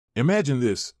Imagine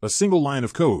this, a single line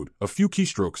of code, a few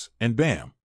keystrokes, and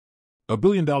bam! A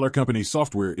billion-dollar company's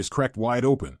software is cracked wide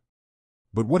open.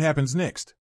 But what happens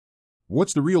next?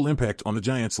 What's the real impact on the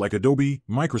giants like Adobe,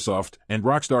 Microsoft, and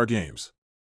Rockstar Games?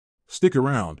 Stick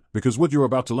around, because what you're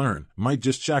about to learn might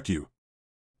just shock you.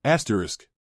 Asterisk.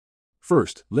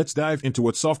 First, let's dive into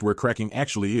what software cracking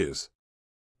actually is.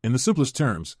 In the simplest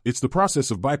terms, it's the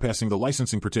process of bypassing the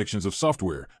licensing protections of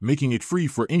software, making it free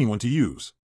for anyone to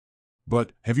use.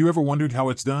 But, have you ever wondered how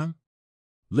it's done?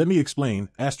 Let me explain,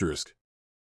 asterisk.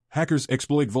 Hackers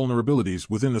exploit vulnerabilities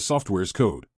within the software's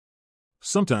code.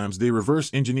 Sometimes they reverse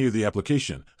engineer the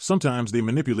application, sometimes they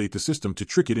manipulate the system to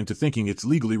trick it into thinking it's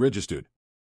legally registered.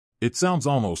 It sounds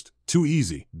almost too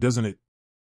easy, doesn't it?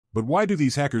 But why do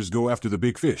these hackers go after the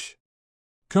big fish?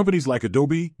 Companies like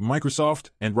Adobe,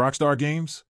 Microsoft, and Rockstar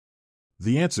Games?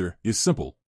 The answer is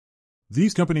simple.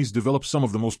 These companies develop some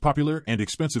of the most popular and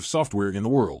expensive software in the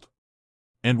world.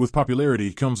 And with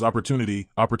popularity comes opportunity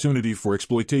for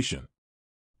exploitation.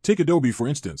 Take Adobe for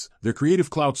instance, their Creative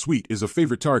Cloud suite is a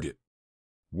favorite target.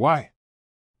 Why?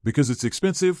 Because it's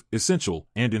expensive, essential,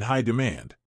 and in high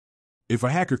demand. If a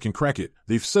hacker can crack it,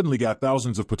 they've suddenly got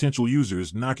thousands of potential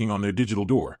users knocking on their digital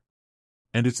door.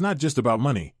 And it's not just about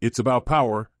money, it's about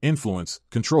power, influence,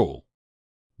 control.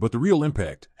 But the real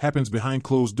impact happens behind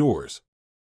closed doors.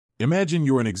 Imagine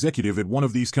you're an executive at one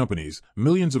of these companies,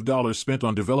 millions of dollars spent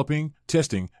on developing,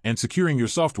 testing, and securing your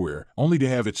software, only to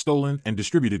have it stolen and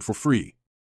distributed for free.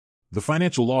 The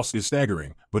financial loss is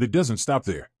staggering, but it doesn't stop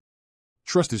there.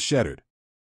 Trust is shattered.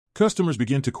 Customers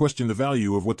begin to question the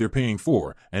value of what they're paying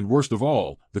for, and worst of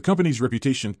all, the company's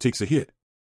reputation takes a hit.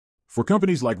 For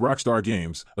companies like Rockstar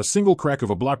Games, a single crack of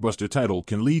a blockbuster title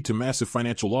can lead to massive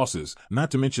financial losses,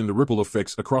 not to mention the ripple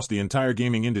effects across the entire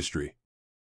gaming industry.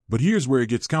 But here's where it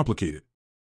gets complicated.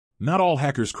 Not all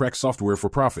hackers crack software for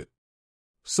profit.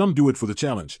 Some do it for the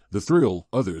challenge, the thrill,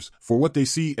 others, for what they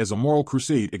see as a moral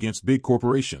crusade against big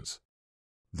corporations.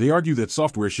 They argue that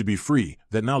software should be free,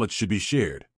 that knowledge should be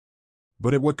shared.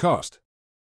 But at what cost?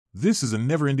 This is a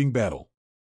never-ending battle.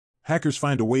 Hackers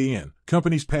find a way in,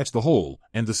 companies patch the hole,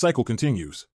 and the cycle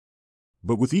continues.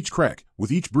 But with each crack,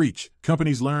 with each breach,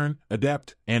 companies learn,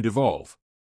 adapt, and evolve.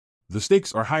 The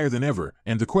stakes are higher than ever,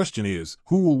 and the question is,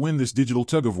 who will win this digital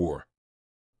tug-of-war?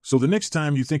 So the next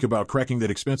time you think about cracking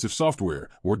that expensive software,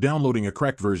 or downloading a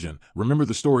cracked version, remember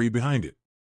the story behind it.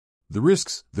 The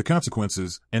risks, the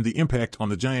consequences, and the impact on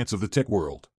the giants of the tech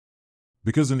world.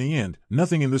 Because in the end,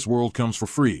 nothing in this world comes for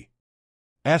free.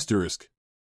 Asterisk.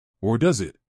 Or does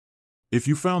it? If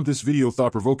you found this video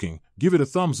thought-provoking, give it a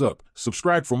thumbs up,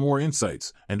 subscribe for more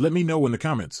insights, and let me know in the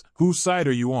comments, whose side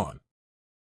are you on?